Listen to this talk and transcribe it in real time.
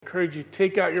encourage you to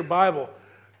take out your Bible,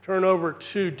 turn over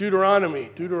to Deuteronomy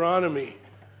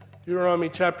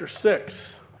chapter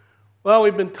 6. Well,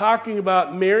 we've been talking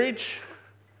about marriage,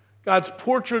 God's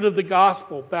portrait of the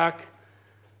gospel back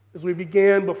as we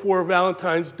began before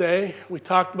Valentine's Day. We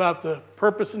talked about the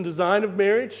purpose and design of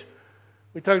marriage.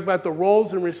 We talked about the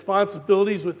roles and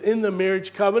responsibilities within the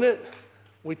marriage covenant.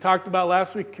 We talked about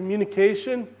last week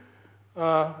communication,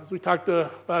 as we talked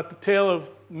about the tale of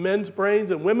men's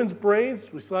brains and women's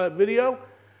brains. We saw that video.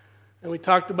 And we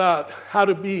talked about how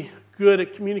to be good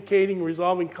at communicating and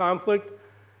resolving conflict.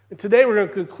 And today we're going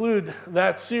to conclude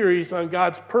that series on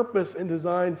God's purpose and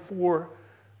design for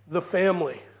the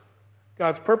family.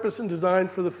 God's purpose and design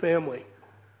for the family.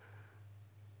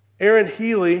 Aaron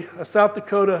Healy, a South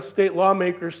Dakota state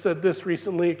lawmaker, said this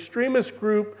recently. Extremist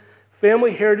group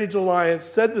Family Heritage Alliance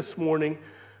said this morning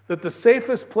that the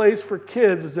safest place for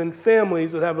kids is in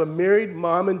families that have a married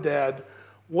mom and dad.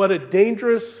 What a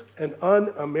dangerous and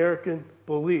un-American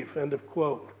belief, end of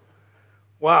quote.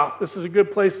 Wow, this is a good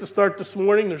place to start this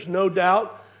morning. There's no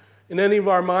doubt in any of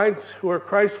our minds who are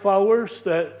Christ followers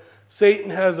that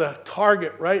Satan has a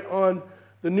target right on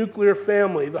the nuclear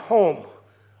family, the home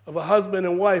of a husband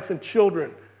and wife and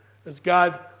children, as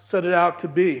God set it out to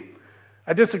be.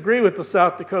 I disagree with the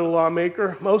South Dakota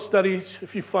lawmaker. Most studies,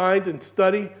 if you find and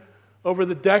study over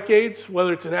the decades,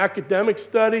 whether it's an academic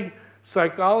study,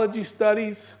 psychology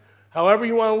studies, however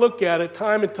you want to look at it,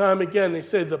 time and time again, they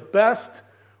say the best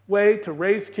way to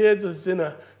raise kids is in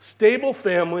a stable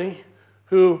family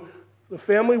who the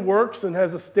family works and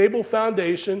has a stable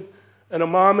foundation and a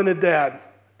mom and a dad.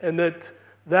 And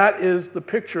that is the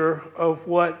picture of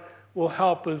what will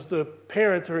help as the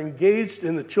parents are engaged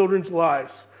in the children's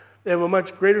lives. They have a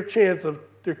much greater chance of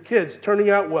their kids turning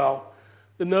out well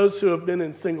than those who have been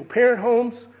in single-parent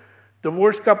homes,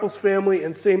 divorced couples family,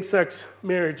 and same-sex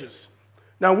marriages.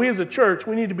 Now, we as a church,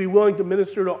 we need to be willing to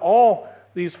minister to all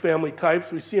these family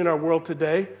types we see in our world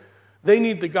today. They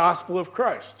need the gospel of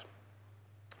Christ.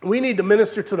 We need to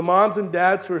minister to the moms and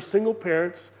dads who are single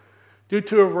parents due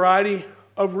to a variety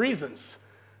of reasons.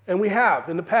 And we have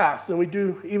in the past, and we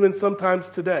do even sometimes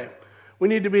today. We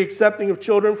need to be accepting of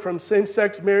children from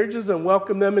same-sex marriages and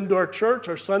welcome them into our church,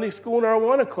 our Sunday school, and our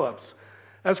Awana clubs.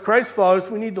 As Christ followers,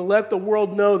 we need to let the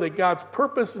world know that God's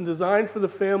purpose and design for the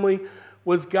family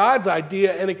was God's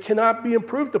idea, and it cannot be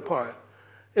improved upon.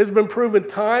 It has been proven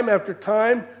time after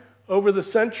time over the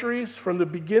centuries, from the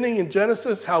beginning in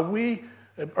Genesis, how we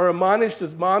are admonished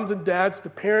as moms and dads to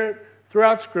parent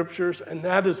throughout Scriptures, and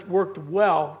that has worked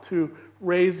well to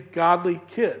raise godly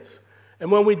kids.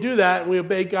 And when we do that and we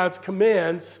obey God's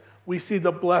commands, we see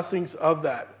the blessings of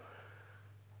that.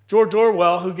 George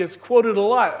Orwell, who gets quoted a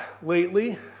lot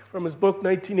lately from his book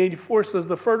 1984, says,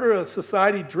 the further a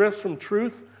society drifts from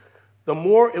truth, the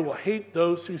more it will hate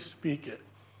those who speak it.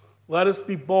 Let us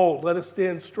be bold. Let us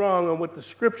stand strong on what the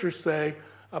Scriptures say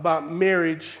about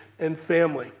marriage and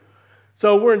family.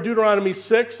 So we're in Deuteronomy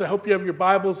 6. I hope you have your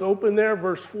Bibles open there,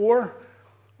 verse 4.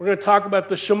 We're going to talk about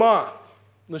the Shema.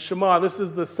 The Shema, this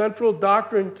is the central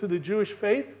doctrine to the Jewish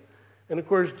faith. And of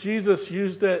course, Jesus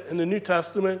used it in the New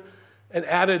Testament and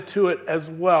added to it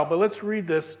as well. But let's read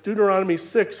this, Deuteronomy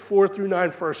 6, 4 through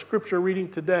 9 for our scripture reading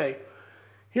today.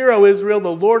 Hear, O Israel, the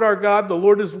Lord our God, the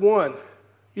Lord is one.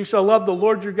 You shall love the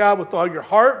Lord your God with all your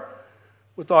heart,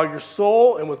 with all your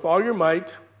soul, and with all your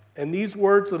might. And these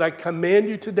words that I command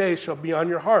you today shall be on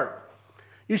your heart.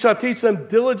 You shall teach them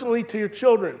diligently to your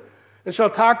children, and shall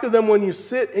talk of them when you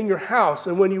sit in your house,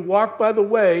 and when you walk by the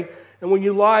way, and when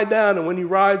you lie down, and when you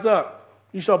rise up.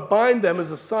 You shall bind them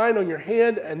as a sign on your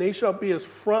hand, and they shall be as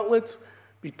frontlets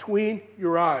between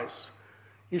your eyes.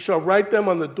 You shall write them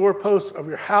on the doorposts of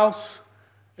your house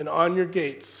and on your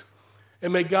gates.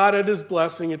 And may God add his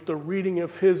blessing at the reading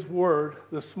of his word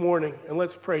this morning. And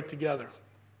let's pray together.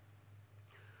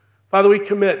 Father, we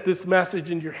commit this message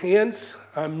into your hands.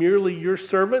 I'm merely your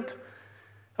servant.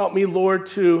 Help me, Lord,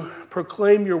 to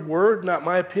proclaim your word, not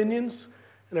my opinions.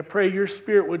 And I pray your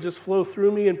spirit would just flow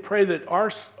through me, and pray that our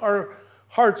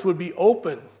hearts would be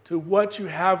open to what you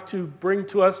have to bring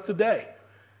to us today.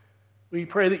 We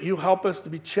pray that you help us to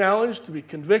be challenged, to be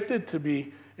convicted, to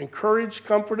be encouraged,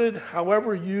 comforted,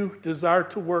 however you desire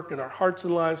to work in our hearts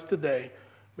and lives today.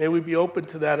 May we be open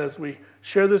to that as we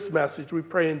share this message. We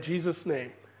pray in Jesus'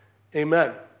 name.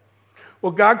 Amen.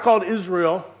 Well, God called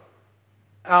Israel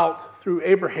out through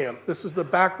Abraham. This is the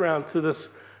background to this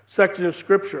section of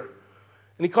Scripture.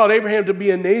 And he called Abraham to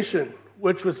be a nation,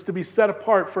 which was to be set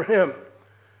apart for him.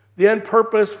 The end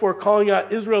purpose for calling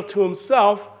out Israel to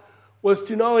himself was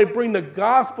to not only bring the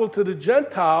gospel to the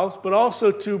Gentiles, but also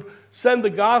to send the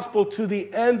gospel to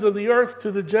the ends of the earth,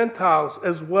 to the Gentiles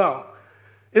as well.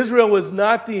 Israel was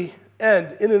not the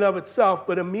end in and of itself,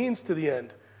 but a means to the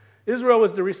end. Israel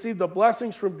was to receive the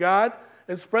blessings from God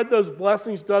and spread those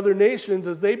blessings to other nations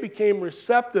as they became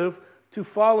receptive to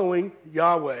following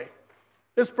Yahweh.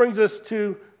 This brings us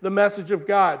to the message of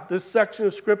God. This section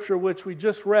of Scripture, which we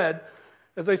just read,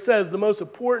 as I said, is the most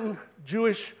important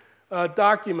Jewish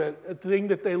document, a thing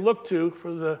that they look to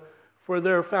for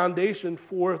their foundation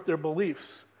for their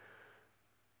beliefs.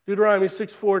 Deuteronomy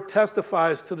 6:4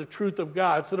 testifies to the truth of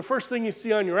God. So the first thing you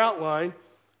see on your outline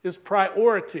is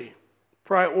priority.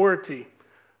 Priority.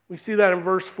 We see that in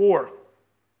verse 4.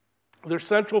 Their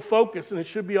central focus, and it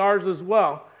should be ours as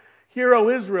well. Hear, O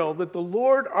Israel, that the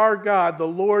Lord our God, the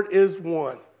Lord is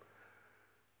one.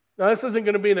 Now, this isn't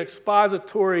going to be an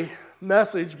expository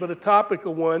message, but a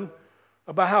topical one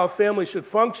about how a family should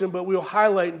function, but we'll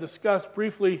highlight and discuss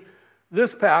briefly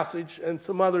this passage and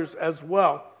some others as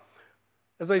well.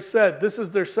 As I said, this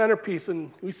is their centerpiece,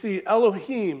 and we see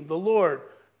Elohim, the Lord,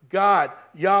 God,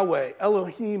 Yahweh.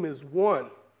 Elohim is one.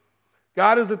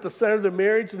 God is at the center of the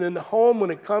marriage and in the home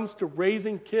when it comes to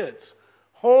raising kids.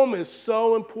 Home is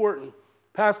so important.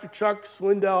 Pastor Chuck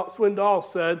Swindoll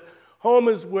said, home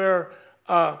is where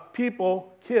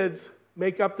people, kids,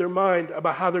 make up their mind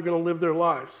about how they're going to live their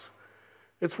lives.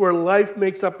 It's where life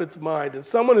makes up its mind. And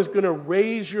someone is going to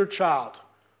raise your child.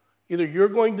 Either you're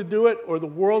going to do it, or the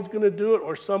world's going to do it,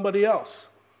 or somebody else.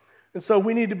 And so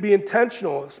we need to be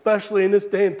intentional, especially in this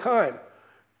day and time.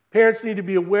 Parents need to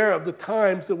be aware of the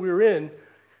times that we're in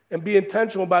and be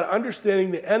intentional about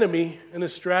understanding the enemy and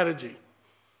his strategy.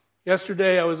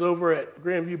 Yesterday, I was over at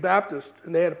Grandview Baptist,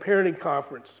 and they had a parenting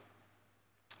conference.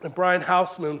 And Brian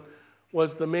Hausman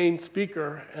was the main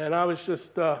speaker, and I was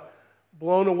just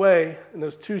blown away in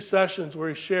those 2 sessions where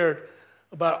he shared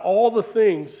about all the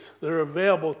things that are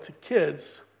available to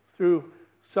kids through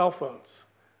cell phones.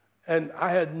 And I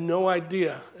had no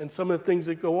idea, and some of the things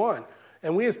that go on.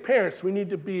 And we as parents, we need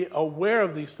to be aware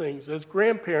of these things, as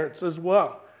grandparents as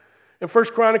well. In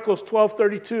 1 Chronicles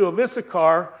 12:32, of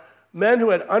Issachar, men who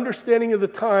had understanding of the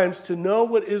times to know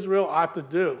what Israel ought to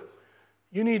do.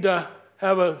 You need to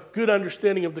have a good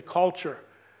understanding of the culture.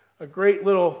 A great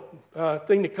little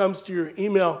thing that comes to your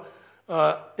email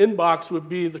inbox would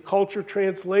be the Culture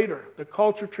Translator. The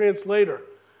Culture Translator.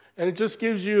 And it just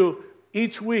gives you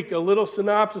each week a little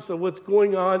synopsis of what's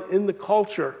going on in the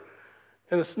culture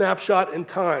and a snapshot in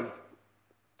time.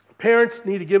 Parents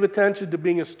need to give attention to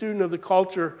being a student of the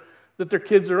culture that their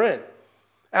kids are in.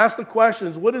 Ask the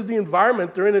questions, what is the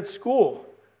environment they're in at school,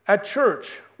 at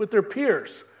church, with their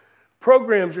peers,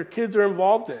 programs your kids are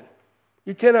involved in.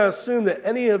 You cannot assume that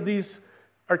any of these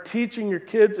are teaching your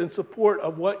kids in support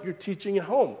of what you're teaching at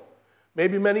home.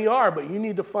 Maybe many are, but you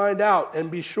need to find out and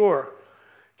be sure.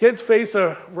 Kids face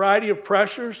a variety of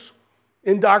pressures,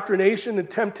 indoctrination, and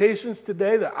temptations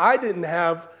today that I didn't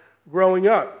have growing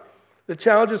up. The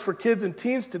challenges for kids and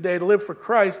teens today to live for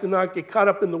Christ and not get caught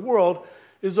up in the world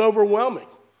is overwhelming.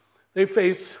 They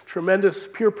face tremendous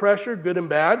peer pressure, good and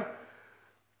bad,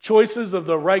 choices of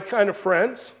the right kind of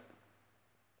friends,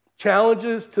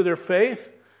 challenges to their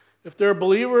faith. If they're a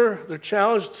believer, they're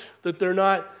challenged that they're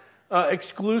not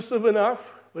exclusive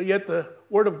enough, but yet the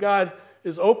Word of God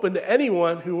is open to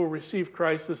anyone who will receive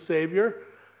Christ as Savior.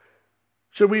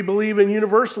 Should we believe in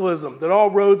universalism, that all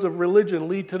roads of religion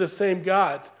lead to the same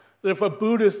God? That if a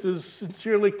Buddhist is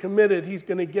sincerely committed, he's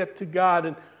going to get to God,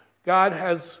 and God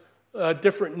has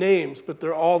different names, but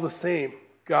they're all the same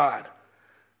God.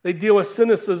 They deal with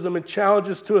cynicism and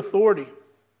challenges to authority,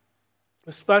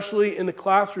 especially in the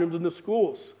classrooms and the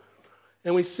schools.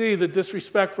 And we see the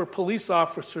disrespect for police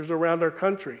officers around our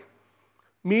country.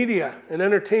 Media and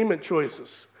entertainment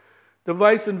choices,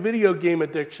 device and video game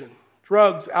addiction,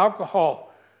 drugs,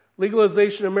 alcohol,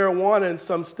 legalization of marijuana in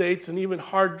some states, and even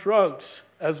hard drugs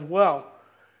as well.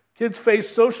 Kids face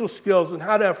social skills and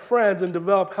how to have friends and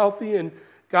develop healthy and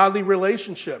godly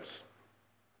relationships.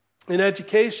 In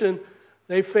education,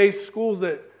 they face schools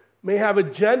that may have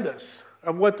agendas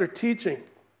of what they're teaching,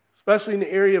 especially in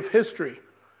the area of history.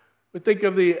 We think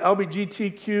of the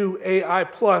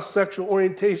LGBTQAI+ sexual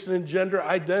orientation and gender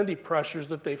identity pressures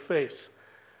that they face,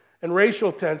 and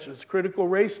racial tensions, critical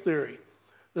race theory,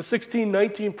 the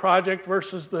 1619 project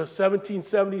versus the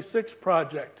 1776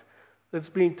 project that's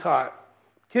being taught.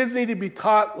 Kids need to be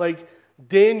taught like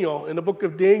Daniel in the book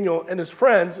of Daniel and his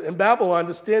friends in Babylon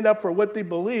to stand up for what they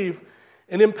believe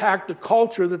and impact the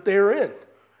culture that they are in.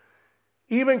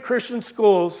 Even Christian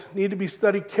schools need to be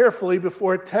studied carefully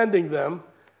before attending them.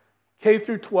 K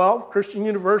through 12, Christian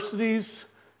universities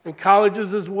and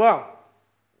colleges as well.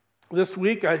 This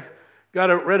week I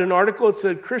read an article that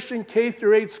said Christian K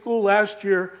through 8 school last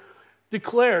year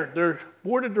their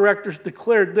board of directors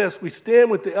declared this: we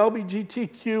stand with the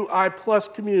LGBTQI plus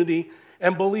community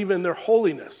and believe in their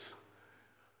holiness.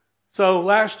 So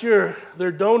last year,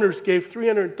 their donors gave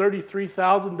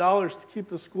 $333,000 to keep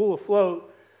the school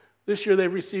afloat. This year,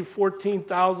 they've received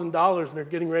 $14,000, and they're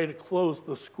getting ready to close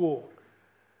the school.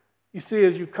 You see,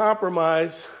 as you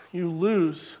compromise, you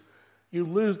lose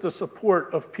the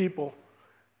support of people,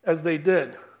 as they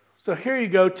did. So here you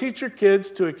go. Teach your kids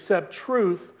to accept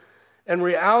truth and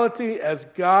reality as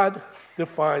God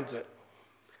defines it.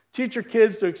 Teach your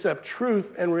kids to accept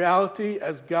truth and reality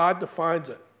as God defines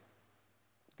it.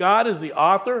 God is the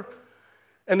author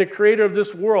and the creator of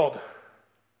this world.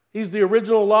 He's the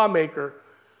original lawmaker,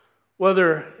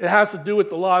 whether it has to do with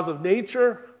the laws of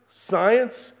nature,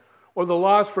 science, or the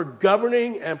laws for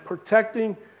governing and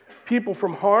protecting people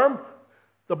from harm.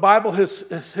 The Bible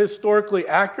is historically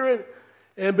accurate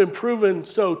and been proven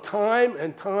so time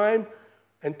and time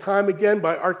again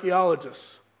by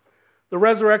archaeologists. The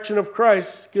resurrection of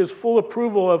Christ gives full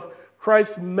approval of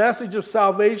Christ's message of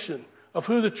salvation, of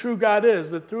who the true God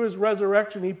is, that through his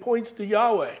resurrection he points to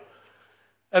Yahweh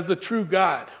as the true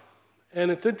God. And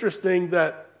it's interesting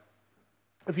that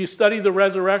if you study the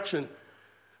resurrection,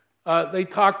 they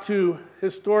talk to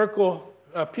historical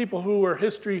people who were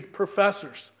history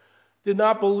professors, did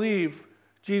not believe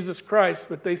Jesus Christ,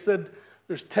 but they said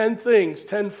there's 10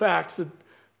 facts that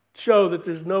show that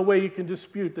there's no way you can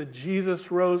dispute that Jesus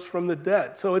rose from the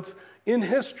dead. So it's in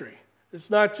history. It's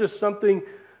not just something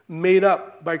made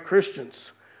up by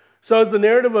Christians. So as the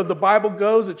narrative of the Bible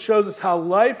goes, it shows us how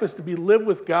life is to be lived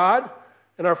with God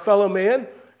and our fellow man,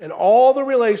 and all the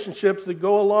relationships that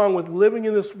go along with living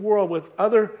in this world with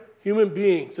other human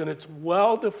beings, and it's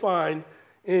well defined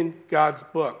in God's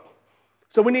book.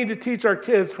 So we need to teach our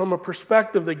kids from a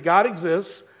perspective that God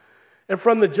exists, and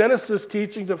from the Genesis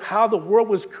teachings of how the world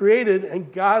was created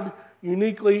and God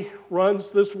uniquely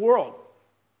runs this world.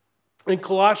 In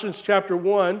Colossians chapter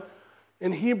 1,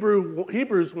 in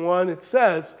Hebrews 1, it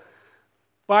says,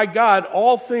 by God,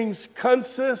 all things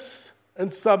consist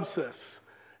and subsist.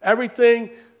 Everything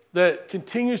that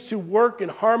continues to work in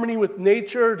harmony with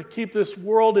nature to keep this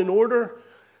world in order,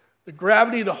 the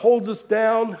gravity that holds us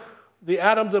down, the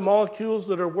atoms and molecules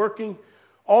that are working,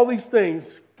 all these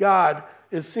things God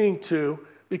is seeing to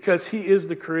because he is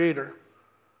the creator.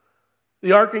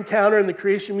 The Ark Encounter and the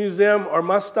Creation Museum are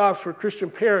must-stops for Christian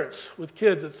parents with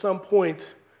kids at some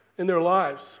point in their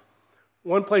lives.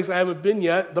 One place I haven't been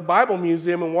yet, the Bible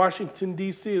Museum in Washington,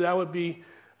 D.C., that would be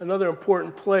another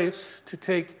important place to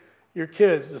take your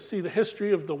kids to see the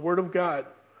history of the Word of God.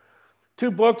 2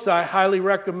 books I highly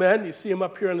recommend. You see them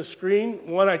up here on the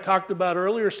screen. One I talked about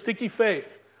earlier, Sticky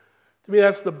Faith. To me,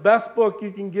 that's the best book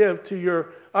you can give to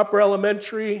your upper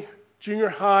elementary, junior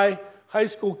high, high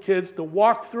school kids to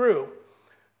walk through,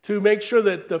 to make sure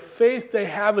that the faith they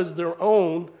have is their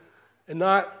own and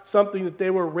not something that they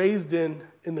were raised in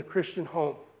the Christian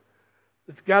home.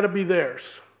 It's got to be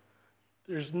theirs.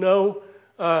 There's no,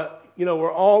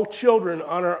 we're all children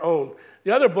on our own.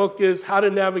 The other book is How to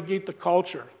Navigate the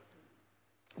Culture.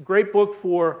 A great book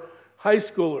for high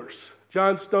schoolers.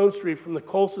 John Stonestreet from the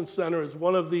Colson Center is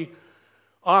one of the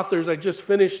authors. I just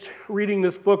finished reading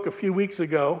this book a few weeks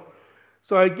ago.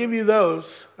 So I give you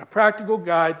those, a practical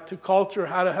guide to culture,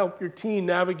 how to help your teen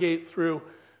navigate through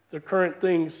the current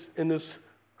things in this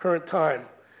current time.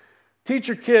 Teach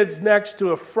your kids next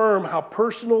to affirm how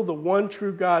personal the one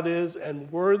true God is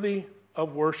and worthy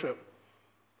of worship.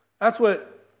 That's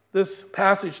what this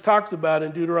passage talks about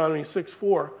in Deuteronomy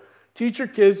 6:4. Teach your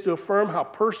kids to affirm how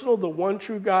personal the one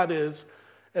true God is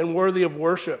and worthy of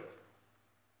worship.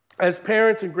 As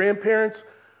parents and grandparents,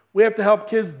 we have to help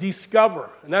kids discover,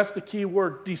 and that's the key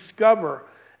word, discover,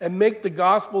 and make the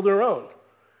gospel their own.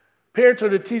 Parents are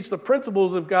to teach the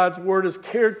principles of God's word as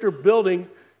character building,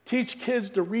 teach kids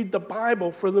to read the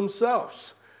Bible for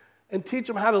themselves, and teach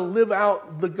them how to live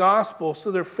out the gospel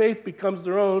so their faith becomes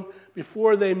their own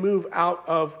before they move out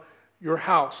of your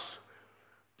house.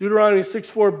 Deuteronomy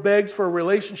 6:4 begs for a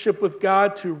relationship with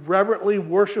God to reverently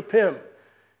worship him.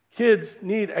 Kids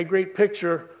need a great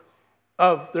picture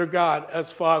of their God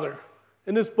as Father.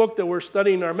 In this book that we're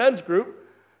studying in our men's group,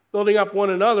 Building Up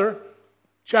One Another,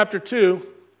 chapter 2,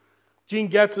 Gene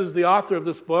Getz is the author of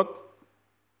this book,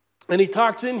 and he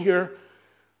talks in here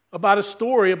about a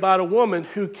story about a woman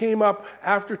who came up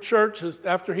after church,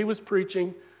 after he was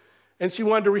preaching, and she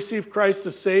wanted to receive Christ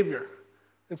as Savior.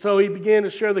 And so he began to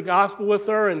share the gospel with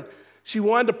her, and she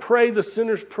wanted to pray the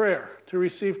sinner's prayer to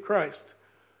receive Christ.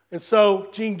 And so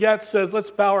Gene Getz says,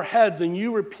 let's bow our heads, and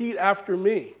you repeat after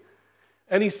me.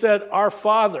 And he said, Our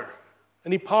Father.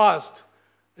 And he paused,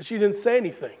 and she didn't say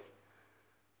anything.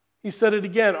 He said it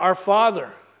again, our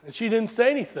Father. And she didn't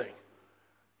say anything.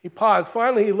 He paused.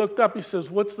 Finally, he looked up. He says,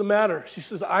 what's the matter? She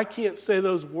says, I can't say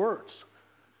those words.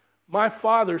 My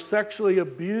father sexually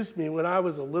abused me when I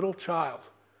was a little child.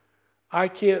 I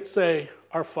can't say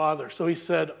our Father. So he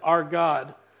said, our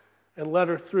God, and led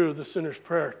her through the sinner's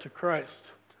prayer to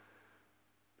Christ.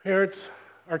 Parents,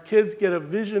 our kids get a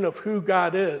vision of who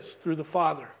God is through the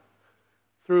Father,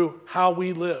 through how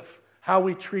we live, how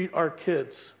we treat our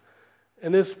kids.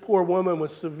 And this poor woman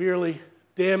was severely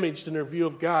damaged in her view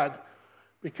of God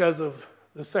because of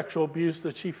the sexual abuse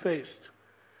that she faced.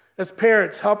 As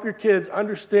parents, help your kids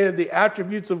understand the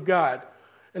attributes of God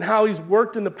and how He's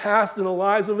worked in the past in the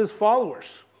lives of His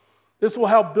followers. This will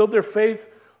help build their faith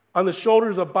on the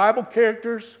shoulders of Bible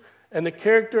characters and the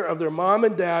character of their mom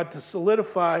and dad to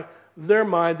solidify their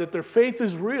mind that their faith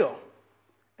is real.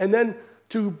 And then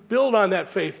to build on that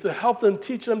faith, to help them,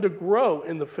 teach them to grow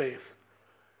in the faith.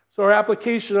 So our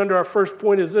application under our first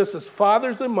point is this: as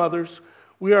fathers and mothers,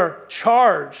 we are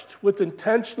charged with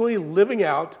intentionally living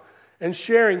out and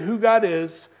sharing who God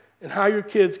is and how your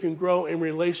kids can grow in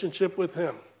relationship with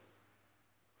Him.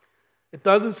 It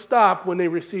doesn't stop when they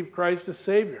receive Christ as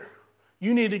Savior.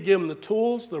 You need to give them the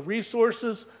tools, the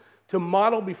resources to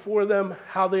model before them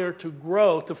how they are to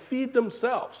grow, to feed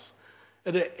themselves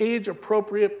at an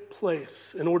age-appropriate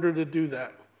place in order to do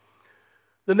that.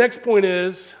 The next point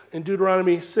is, in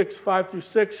Deuteronomy 6, 5 through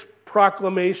 6,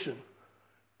 proclamation.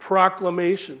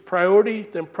 Proclamation. Priority,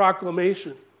 then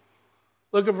proclamation.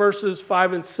 Look at verses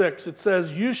 5 and 6. It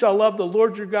says, you shall love the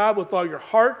Lord your God with all your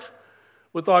heart,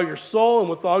 with all your soul, and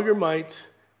with all your might.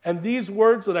 And these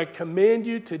words that I command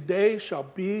you today shall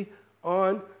be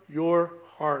on your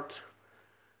heart.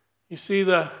 You see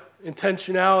the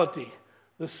intentionality,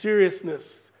 the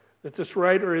seriousness that this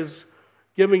writer is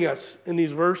giving us in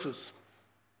these verses.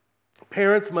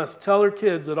 Parents must tell their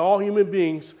kids that all human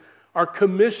beings are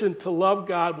commissioned to love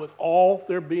God with all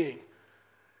their being.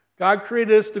 God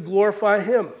created us to glorify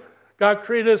Him. God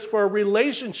created us for a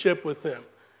relationship with Him.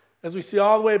 As we see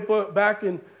all the way back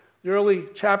in the early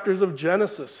chapters of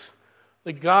Genesis,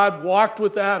 that God walked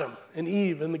with Adam and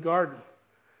Eve in the garden.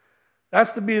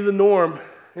 That's to be the norm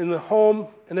in the home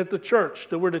and at the church,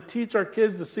 that we're to teach our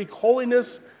kids to seek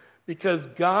holiness because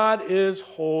God is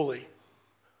holy.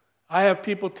 I have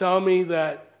people tell me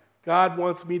that God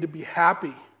wants me to be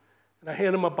happy, and I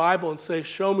hand them a Bible and say,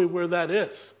 show me where that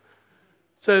is.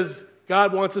 It says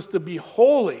God wants us to be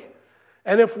holy,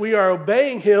 and if we are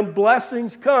obeying Him,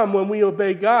 blessings come when we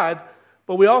obey God,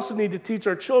 but we also need to teach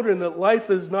our children that life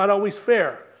is not always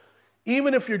fair.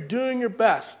 Even if you're doing your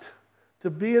best to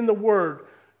be in the Word,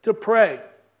 to pray,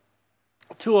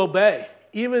 to obey,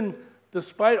 even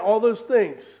despite all those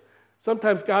things,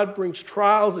 sometimes God brings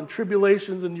trials and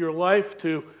tribulations into your life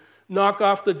to knock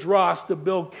off the dross, to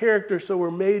build character so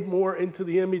we're made more into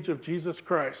the image of Jesus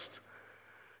Christ.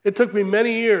 It took me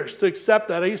many years to accept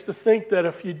that. I used to think that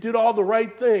if you did all the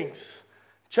right things,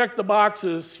 check the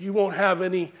boxes, you won't have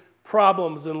any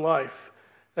problems in life.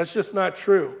 That's just not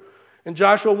true. In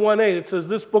Joshua 1:8, it says,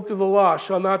 this book of the law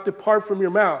shall not depart from your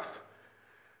mouth,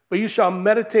 but you shall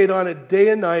meditate on it day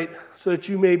and night, so that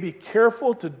you may be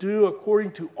careful to do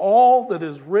according to all that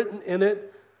is written in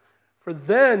it. For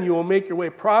then you will make your way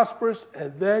prosperous,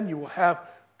 and then you will have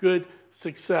good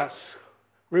success.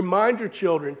 Remind your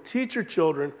children, teach your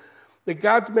children, that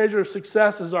God's measure of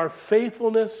success is our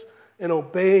faithfulness in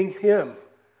obeying Him,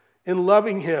 in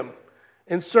loving Him,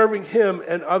 in serving Him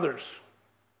and others.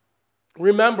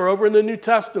 Remember, over in the New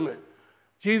Testament,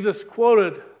 Jesus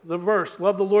quoted the verse,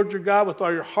 love the Lord your God with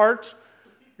all your heart,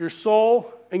 your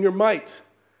soul, and your might.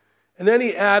 And then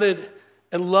He added,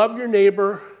 and love your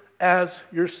neighbor as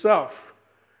yourself.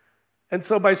 And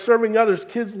so by serving others,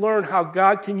 kids learn how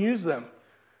God can use them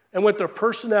and what their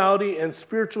personality and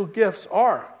spiritual gifts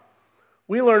are.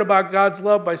 We learn about God's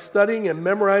love by studying and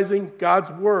memorizing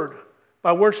God's Word,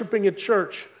 by worshiping at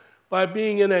church, by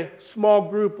being in a small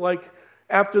group like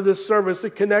after this service, a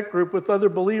connect group with other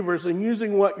believers, and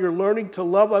using what you're learning to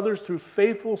love others through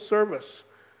faithful service.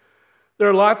 There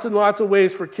are lots and lots of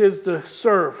ways for kids to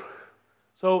serve.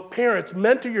 So parents,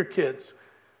 mentor your kids.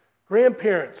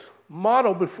 Grandparents,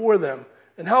 model before them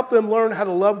and help them learn how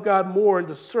to love God more and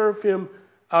to serve Him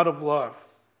out of love.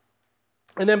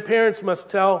 And then parents must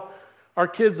tell our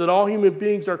kids that all human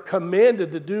beings are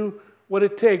commanded to do what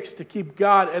it takes to keep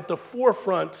God at the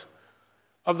forefront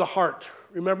of the heart.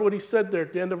 Remember what He said there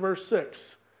at the end of verse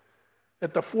 6.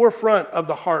 At the forefront of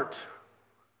the heart.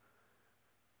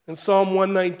 In Psalm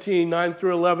 119, 9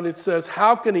 through 11, it says,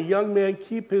 how can a young man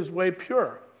keep his way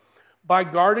pure? By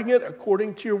guarding it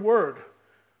according to your word.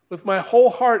 With my whole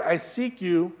heart I seek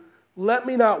you. let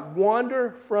me not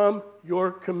wander from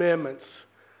your commandments.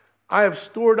 I have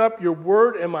stored up your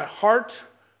word in my heart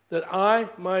that I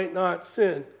might not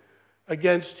sin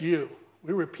against you.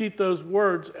 We repeat those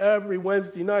words every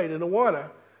Wednesday night in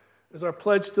Awana as our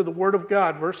pledge to the word of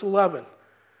God. Verse 11,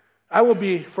 I will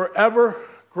be forever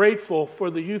grateful for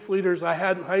the youth leaders I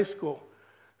had in high school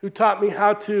who taught me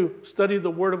how to study the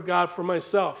word of God for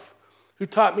myself, who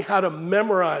taught me how to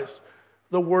memorize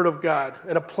the word of God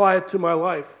and apply it to my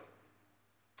life.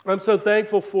 I'm so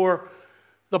thankful for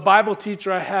the Bible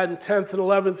teacher I had in 10th and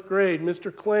 11th grade,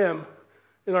 Mr. Clam,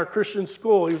 in our Christian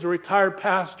school. He was a retired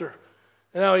pastor.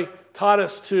 And now he taught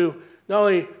us to not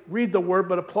only read the word,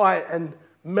 but apply it and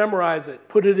memorize it,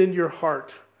 put it into your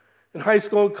heart. In high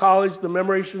school and college, the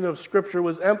memorization of Scripture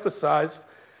was emphasized.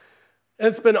 And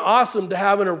it's been awesome to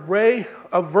have an array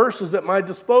of verses at my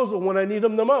disposal when I need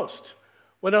them the most.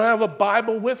 When I don't have a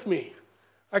Bible with me,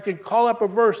 I can call up a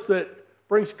verse that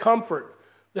brings comfort,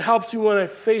 that helps me when I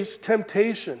face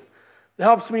temptation, that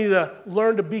helps me to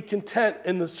learn to be content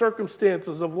in the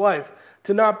circumstances of life,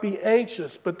 to not be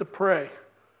anxious, but to pray.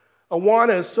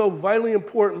 Awana is so vitally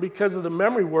important because of the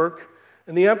memory work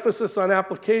and the emphasis on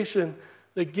application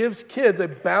that gives kids a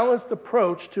balanced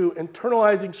approach to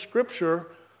internalizing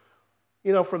Scripture,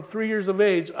 from 3 years of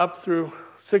age up through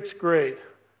 6th grade.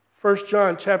 1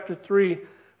 John chapter 3,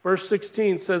 verse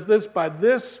 16 says this, by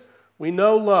this we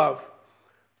know love,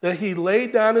 that he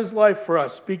laid down his life for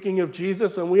us, speaking of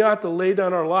Jesus, and we ought to lay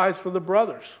down our lives for the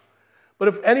brothers. But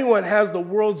if anyone has the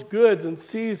world's goods and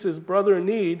sees his brother in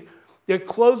need, yet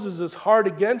closes his heart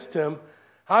against him,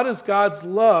 how does God's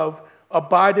love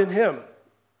abide in him?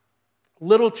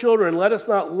 Little children, let us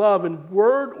not love in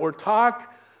word or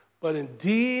talk, but in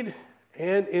deed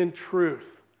and in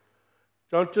truth.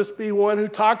 Don't just be one who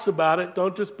talks about it.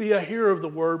 Don't just be a hearer of the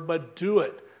word, but do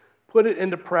it. Put it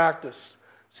into practice.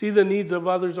 See the needs of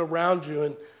others around you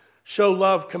and show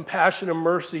love, compassion, and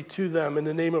mercy to them in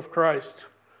the name of Christ.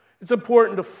 It's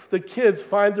important the kids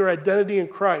find their identity in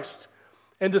Christ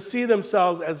and to see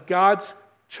themselves as God's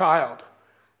child.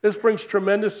 This brings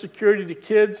tremendous security to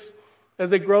kids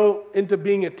as they grow into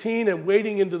being a teen and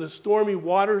wading into the stormy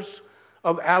waters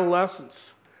of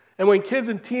adolescence. And when kids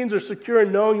and teens are secure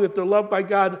in knowing that they're loved by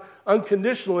God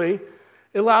unconditionally,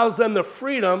 it allows them the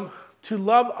freedom to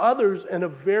love others in a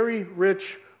very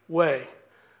rich way.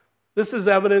 This is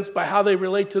evidenced by how they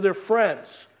relate to their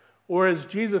friends, or as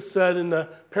Jesus said in the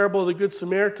parable of the Good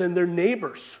Samaritan, their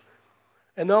neighbors.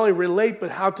 And not only relate,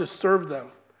 but how to serve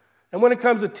them. And when it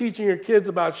comes to teaching your kids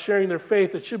about sharing their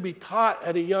faith, it should be taught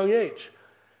at a young age.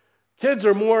 Kids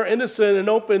are more innocent and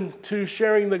open to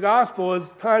sharing the gospel as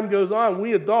time goes on.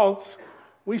 We adults,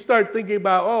 we start thinking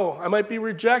about, I might be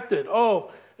rejected.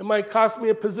 It might cost me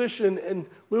a position in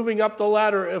moving up the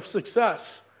ladder of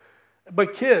success.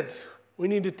 But kids, we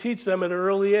need to teach them at an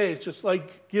early age, just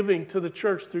like giving to the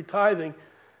church through tithing,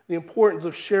 the importance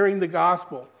of sharing the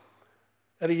gospel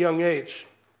at a young age.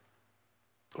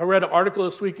 I read an article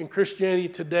this week in Christianity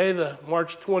Today, the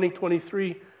March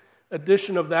 2023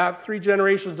 edition of that. 3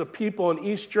 generations of people in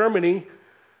East Germany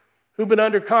who've been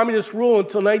under communist rule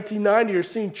until 1990 are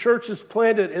seeing churches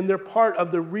planted in their part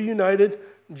of the reunited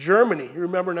Germany. You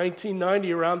remember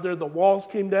 1990, around there, the walls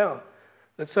came down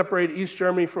that separated East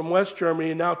Germany from West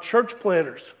Germany, and now church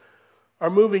planters are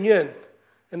moving in.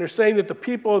 And they're saying that the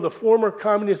people of the former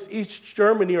communist East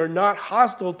Germany are not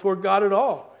hostile toward God at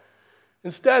all.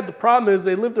 Instead, the problem is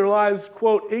they live their lives,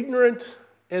 quote, ignorant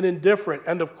and indifferent,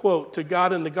 end of quote, to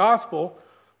God and the gospel.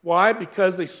 Why?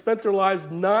 Because they spent their lives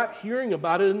not hearing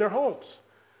about it in their homes.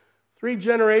 3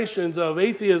 generations of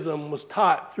atheism was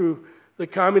taught through the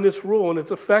communist rule, and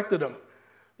it's affected them.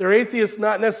 They're atheists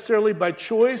not necessarily by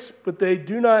choice, but they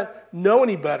do not know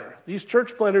any better. These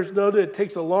church planters know that it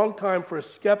takes a long time for a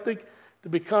skeptic to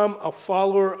become a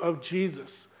follower of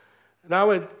Jesus. And I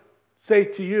would say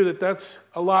to you that that's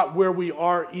a lot where we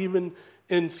are even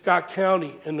in Scott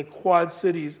County and the Quad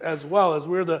Cities as well, as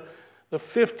we're the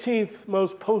 15th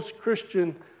most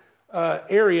post-Christian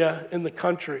area in the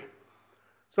country.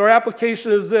 So our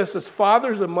application is this: as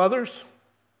fathers and mothers,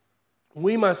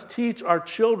 we must teach our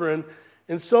children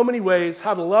in so many ways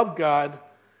how to love God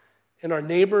and our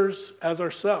neighbors as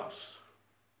ourselves,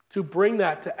 to bring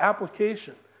that to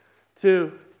application,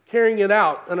 to carrying it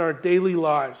out in our daily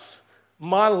lives,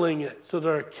 modeling it so that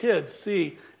our kids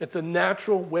see it's a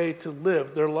natural way to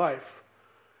live their life.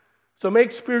 So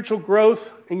make spiritual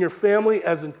growth in your family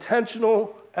as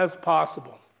intentional as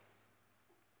possible.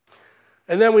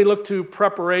 And then we look to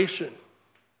preparation.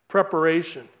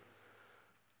 Preparation.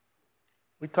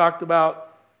 We talked about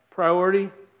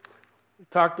priority. We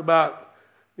talked about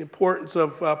the importance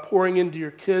of pouring into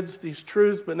your kids these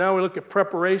truths. But now we look at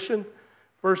preparation,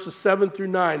 verses 7 through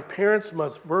 9. Parents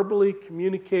must verbally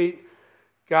communicate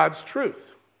God's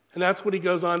truth. And that's what he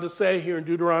goes on to say here in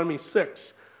Deuteronomy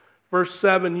 6. Verse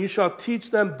 7, you shall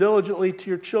teach them diligently to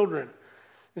your children,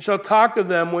 and shall talk of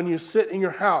them when you sit in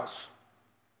your house,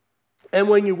 and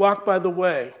when you walk by the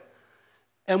way,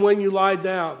 and when you lie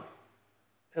down,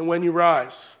 and when you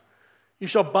rise. You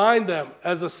shall bind them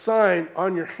as a sign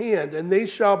on your hand, and they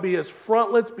shall be as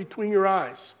frontlets between your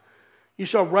eyes. You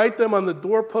shall write them on the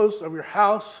doorposts of your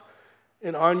house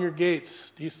and on your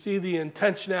gates. Do you see the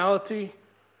intentionality,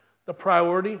 the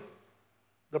priority,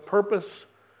 the purpose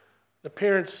the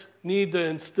parents need to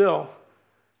instill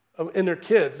in their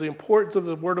kids, the importance of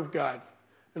the Word of God?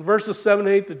 In verses 7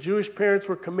 and 8, the Jewish parents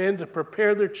were commanded to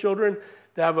prepare their children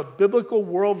to have a biblical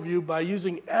worldview by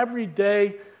using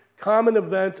everyday common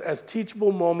events as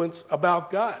teachable moments about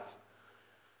God.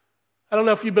 I don't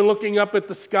know if you've been looking up at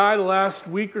the sky the last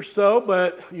week or so,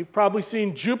 but you've probably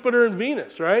seen Jupiter and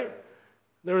Venus, right?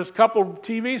 There was a couple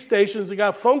TV stations that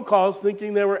got phone calls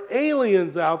thinking there were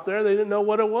aliens out there. They didn't know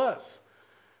what it was.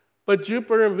 But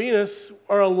Jupiter and Venus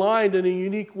are aligned in a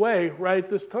unique way right at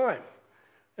this time.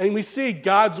 And we see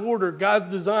God's order,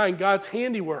 God's design, God's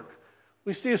handiwork.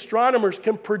 We see astronomers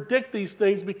can predict these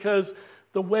things because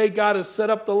the way God has set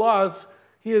up the laws,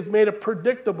 he has made it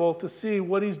predictable to see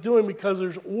what he's doing because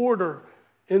there's order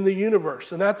in the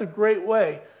universe. And that's a great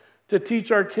way to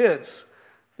teach our kids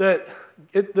that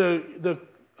the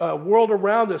world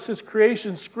around us, his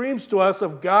creation, screams to us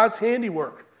of God's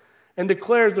handiwork and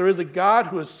declares there is a God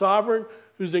who is sovereign,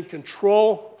 who's in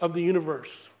control of the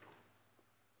universe.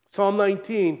 Psalm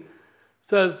 19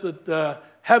 says that the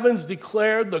heavens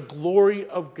declare the glory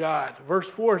of God. Verse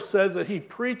 4 says that he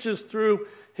preaches through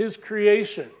his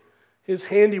creation, his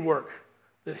handiwork,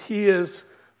 that he is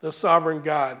the sovereign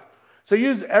God. So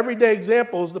use everyday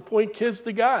examples to point kids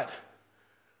to God.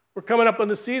 We're coming up on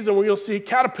the season where you'll see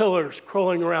caterpillars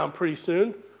crawling around pretty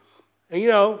soon. And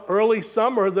early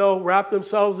summer, they'll wrap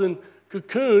themselves in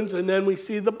cocoons, and then we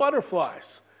see the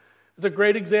butterflies. It's a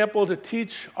great example to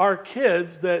teach our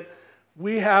kids that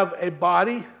we have a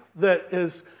body that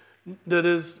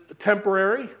is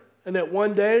temporary, and that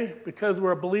one day, because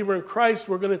we're a believer in Christ,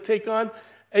 we're going to take on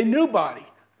a new body,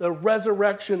 the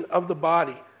resurrection of the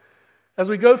body. As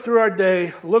we go through our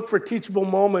day, look for teachable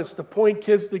moments to point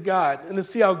kids to God and to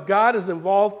see how God is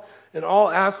involved in all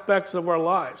aspects of our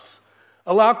lives.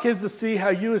 Allow kids to see how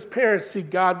you as parents see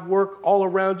God work all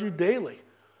around you daily.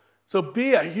 So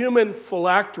be a human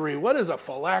phylactery. What is a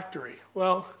phylactery?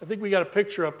 Well, I think we got a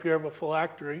picture up here of a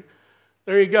phylactery.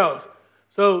 There you go.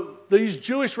 So these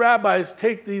Jewish rabbis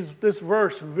take this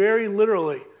verse very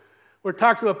literally, where it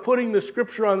talks about putting the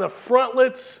scripture on the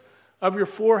frontlets of your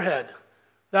forehead.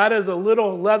 That is a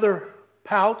little leather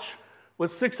pouch with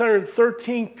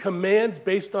 613 commands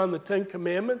based on the 10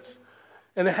 commandments.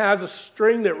 And it has a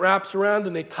string that wraps around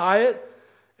and they tie it.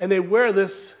 And they wear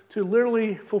this to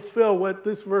literally fulfill what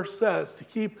this verse says, to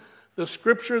keep the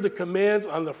scripture, the commands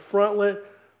on the frontlet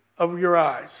of your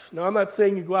eyes. Now, I'm not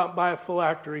saying you go out and buy a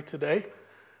phylactery today,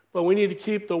 but we need to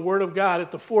keep the Word of God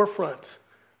at the forefront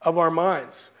of our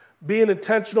minds. Be an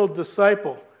intentional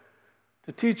disciple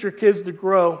to teach your kids to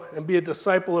grow and be a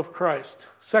disciple of Christ.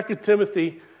 2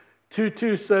 Timothy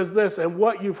 2:2 says this, and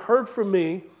what you've heard from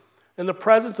me in the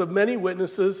presence of many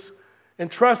witnesses,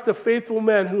 entrust to faithful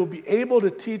men who will be able to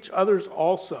teach others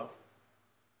also.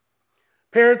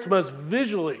 Parents must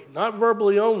visually, not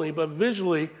verbally only, but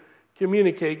visually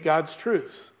communicate God's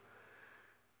truths.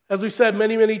 As we said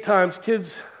many, many times,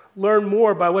 kids learn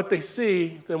more by what they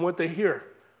see than what they hear.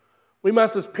 We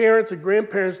must, as parents and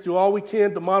grandparents, do all we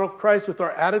can to model Christ with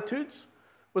our attitudes,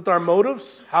 with our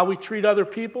motives, how we treat other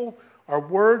people, our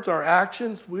words, our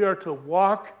actions. We are to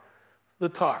walk the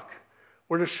talk.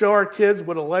 We're to show our kids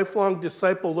what a lifelong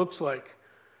disciple looks like.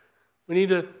 We need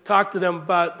to talk to them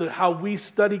about how we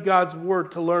study God's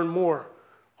Word to learn more,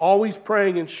 always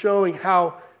praying and showing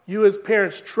how you as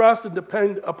parents trust and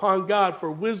depend upon God for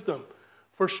wisdom,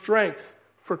 for strength,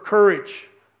 for courage,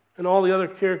 and all the other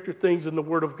character things in the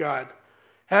Word of God.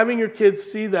 Having your kids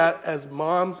see that as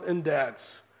moms and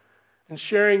dads, and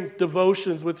sharing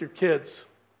devotions with your kids.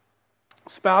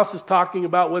 Spouses talking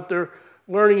about what they're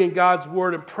learning in God's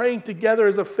Word and praying together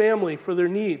as a family for their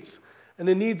needs and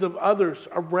the needs of others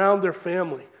around their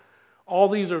family. All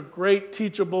these are great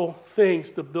teachable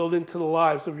things to build into the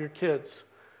lives of your kids.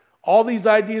 All these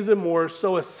ideas and more are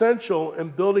so essential in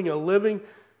building a living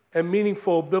and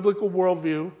meaningful biblical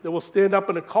worldview that will stand up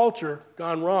in a culture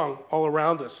gone wrong all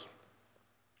around us.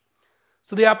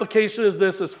 So the application is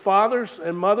this: as fathers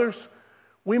and mothers,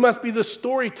 we must be the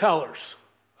storytellers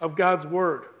of God's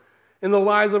word in the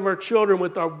lives of our children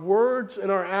with our words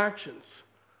and our actions.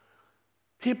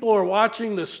 People are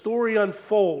watching the story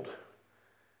unfold.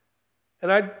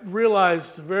 And I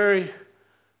realized very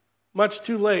much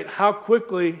too late how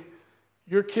quickly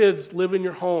your kids live in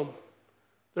your home.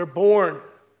 They're born,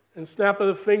 and snap of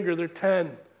the finger, they're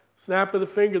 10. Snap of the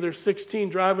finger, they're 16,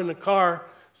 driving a car.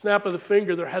 Snap of the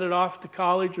finger, they're headed off to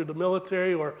college or the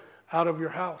military or out of your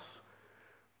house.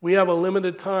 We have a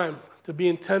limited time to be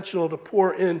intentional to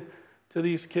pour in to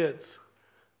these kids.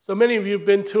 So many of you have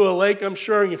been to a lake, I'm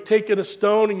sure, and you've taken a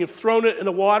stone and you've thrown it in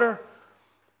the water,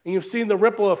 and you've seen the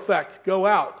ripple effect go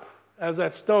out as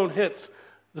that stone hits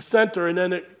the center, and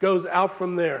then it goes out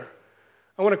from there.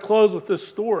 I want to close with this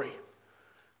story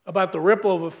about the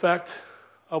ripple effect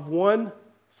of one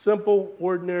simple,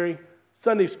 ordinary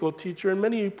Sunday school teacher, and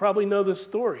many of you probably know this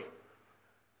story.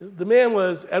 The man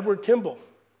was Edward Kimball.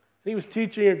 He was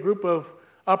teaching a group of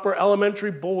upper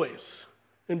elementary boys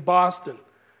in Boston.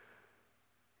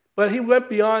 But he went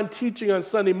beyond teaching on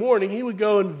Sunday morning. He would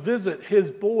go and visit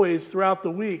his boys throughout the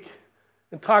week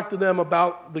and talk to them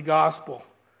about the gospel.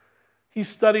 He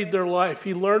studied their life.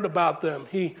 He learned about them.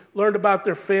 He learned about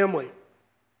their family.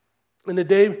 And the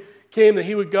day came that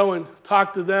he would go and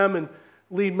talk to them and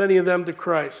lead many of them to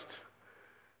Christ.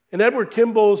 In Edward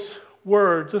Kimball's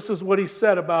words, this is what he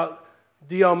said about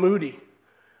D.L. Moody.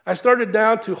 I started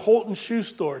down to Holton Shoe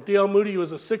Store. D.L. Moody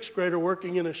was a sixth grader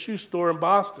working in a shoe store in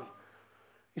Boston.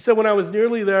 He said, when I was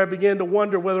nearly there, I began to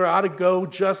wonder whether I ought to go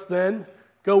just then,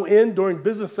 go in during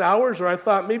business hours, or I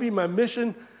thought maybe my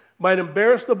mission might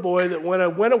embarrass the boy that when I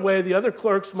went away, the other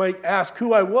clerks might ask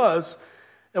who I was,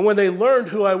 and when they learned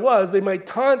who I was, they might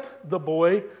taunt the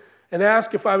boy and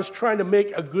ask if I was trying to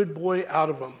make a good boy out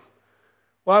of him.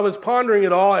 While I was pondering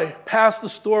it all, I passed the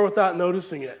store without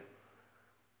noticing it.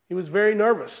 He was very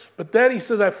nervous. But then he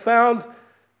says, I found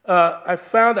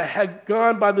I had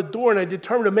gone by the door, and I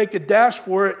determined to make a dash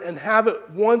for it and have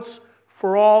it once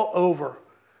for all over.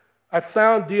 I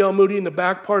found D.L. Moody in the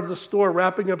back part of the store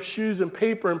wrapping up shoes and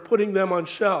paper and putting them on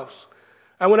shelves.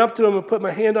 I went up to him and put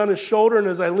my hand on his shoulder, and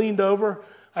as I leaned over,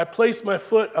 I placed my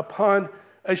foot upon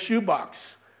a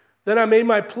shoebox. Then I made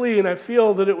my plea, and I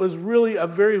feel that it was really a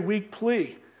very weak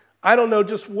plea. I don't know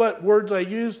just what words I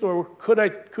used, or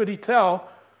could he tell.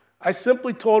 I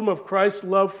simply told him of Christ's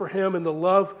love for him and the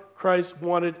love Christ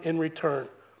wanted in return.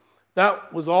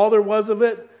 That was all there was of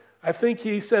it. I think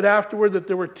he said afterward that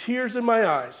there were tears in my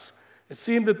eyes. It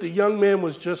seemed that the young man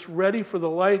was just ready for the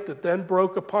light that then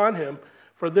broke upon him.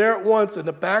 For there at once, in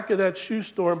the back of that shoe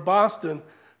store in Boston,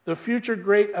 the future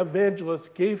great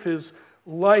evangelist gave his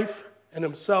life and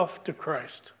himself to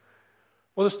Christ.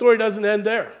 Well, the story doesn't end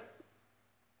there.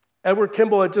 Edward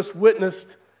Kimball had just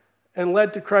witnessed and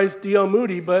led to Christ D.L.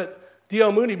 Moody, but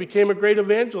D.L. Moody became a great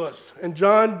evangelist. And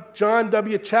John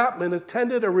W. Chapman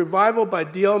attended a revival by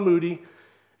D.L. Moody,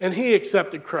 and he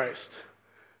accepted Christ.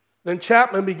 Then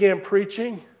Chapman began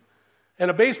preaching, and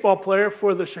a baseball player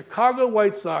for the Chicago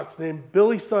White Sox named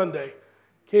Billy Sunday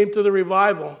came to the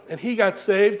revival, and he got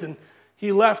saved, and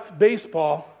he left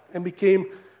baseball and became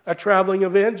a traveling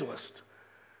evangelist.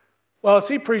 Well, as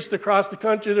he preached across the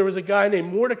country, there was a guy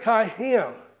named Mordecai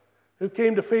Ham who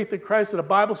came to faith in Christ at a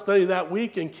Bible study that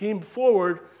week and came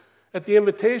forward at the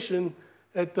invitation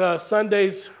at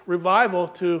Sunday's revival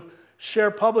to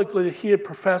share publicly that he had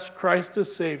professed Christ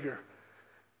as Savior.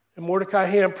 And Mordecai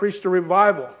Ham preached a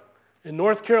revival in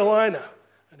North Carolina,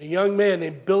 and a young man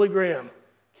named Billy Graham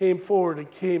came forward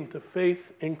and came to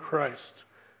faith in Christ.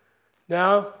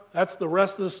 Now, that's the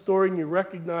rest of the story, and you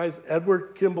recognize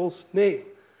Edward Kimball's name.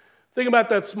 Think about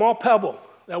that small pebble,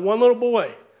 that one little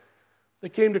boy that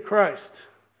came to Christ,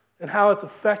 and how it's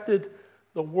affected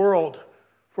the world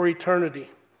for eternity.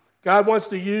 God wants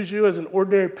to use you as an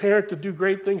ordinary parent to do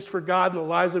great things for God in the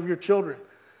lives of your children.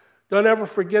 Don't ever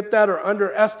forget that or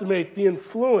underestimate the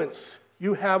influence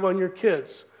you have on your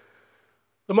kids.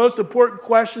 The most important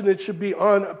question that should be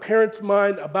on a parent's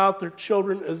mind about their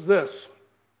children is this: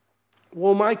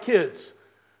 will my kids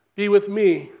be with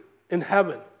me in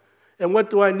heaven? And what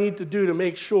do I need to do to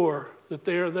make sure that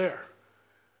they are there?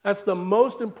 That's the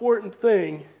most important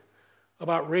thing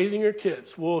about raising your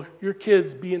kids. Will your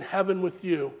kids be in heaven with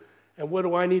you? And what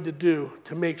do I need to do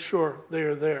to make sure they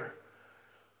are there?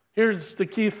 Here's the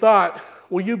key thought.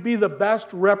 Will you be the best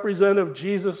representative of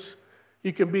Jesus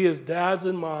you can be as dads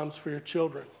and moms for your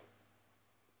children?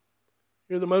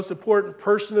 You're the most important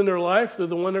person in their life. They're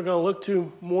the one they're going to look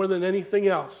to more than anything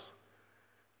else.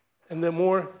 And then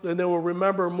they will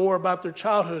remember more about their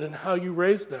childhood and how you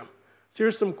raised them. So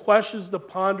here's some questions to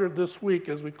ponder this week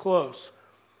as we close.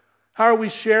 How are we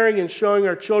sharing and showing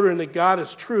our children that God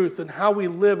is truth, and how we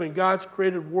live in God's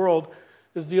created world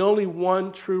is the only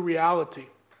one true reality.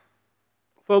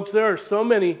 Folks, there are so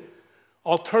many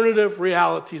alternative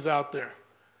realities out there.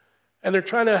 And they're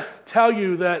trying to tell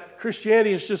you that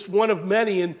Christianity is just one of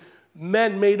many, and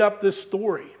men made up this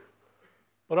story.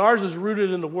 But ours is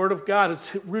rooted in the Word of God.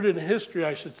 It's rooted in history,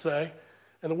 I should say.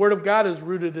 And the Word of God is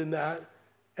rooted in that.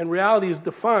 And reality is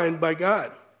defined by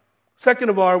God. Second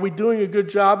of all, are we doing a good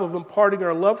job of imparting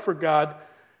our love for God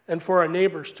and for our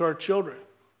neighbors to our children?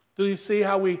 Do you see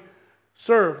how we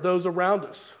serve those around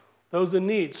us, those in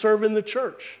need, serve in the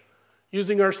church,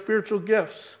 using our spiritual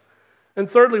gifts? And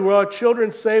thirdly, will our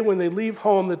children say when they leave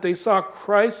home that they saw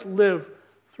Christ live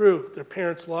through their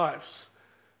parents' lives?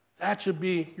 That should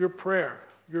be your prayer,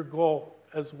 your goal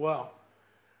as well.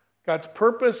 God's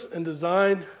purpose and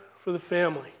design for the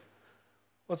family.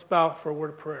 Let's bow for a word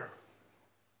of prayer.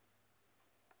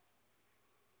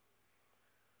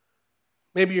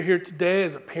 Maybe you're here today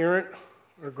as a parent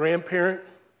or a grandparent.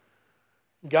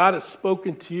 God has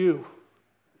spoken to you.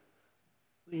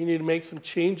 You need to make some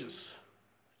changes.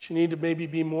 That you need to maybe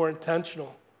be more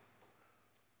intentional.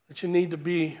 That you need to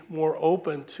be more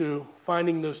open to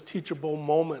finding those teachable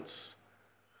moments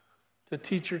to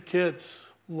teach your kids.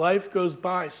 Life goes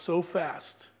by so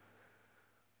fast.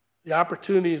 The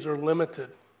opportunities are limited.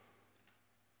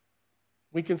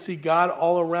 We can see God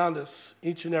all around us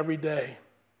each and every day.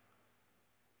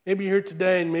 Maybe you're here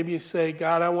today and maybe you say,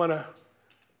 God, I want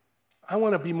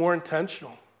to be more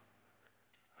intentional.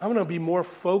 I want to be more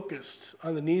focused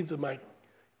on the needs of my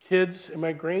kids and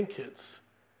my grandkids.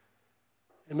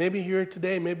 And maybe you're here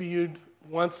today, maybe you'd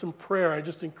want some prayer. I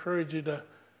just encourage you to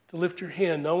lift your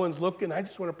hand. No one's looking. I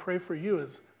just want to pray for you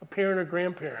as a parent or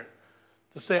grandparent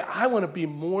to say, I want to be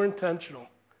more intentional.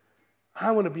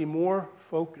 I want to be more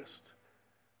focused.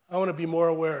 I want to be more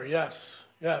aware. Yes,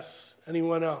 yes.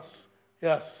 Anyone else?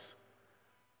 Yes.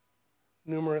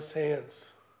 Numerous hands.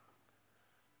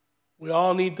 We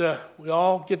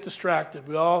all get distracted.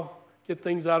 We all get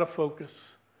things out of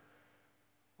focus.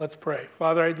 Let's pray.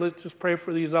 Father, I'd just pray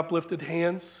for these uplifted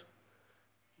hands.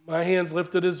 My hand's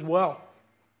lifted as well.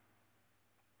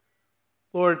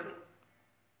 Lord,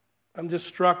 I'm just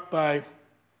struck by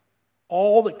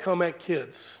all that come at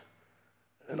kids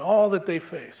and all that they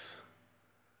face.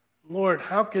 Lord,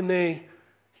 how can they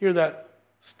hear that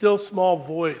still small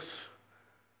voice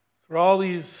through all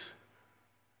these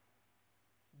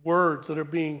words that are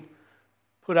being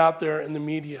put out there in the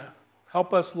media?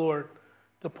 Help us, Lord,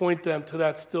 to point them to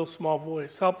that still small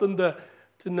voice. Help them to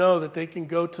know that they can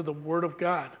go to the Word of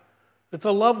God. It's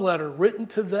a love letter written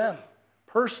to them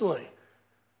personally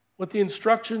with the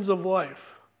instructions of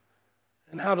life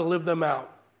and how to live them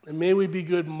out. And may we be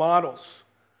good models,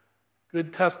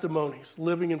 good testimonies,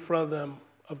 living in front of them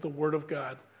of the Word of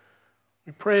God.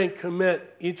 We pray and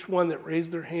commit each one that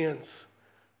raised their hands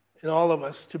and all of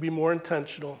us to be more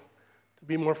intentional, to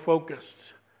be more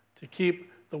focused, to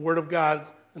keep the Word of God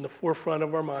in the forefront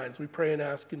of our minds. We pray and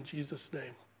ask in Jesus'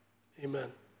 name.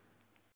 Amen.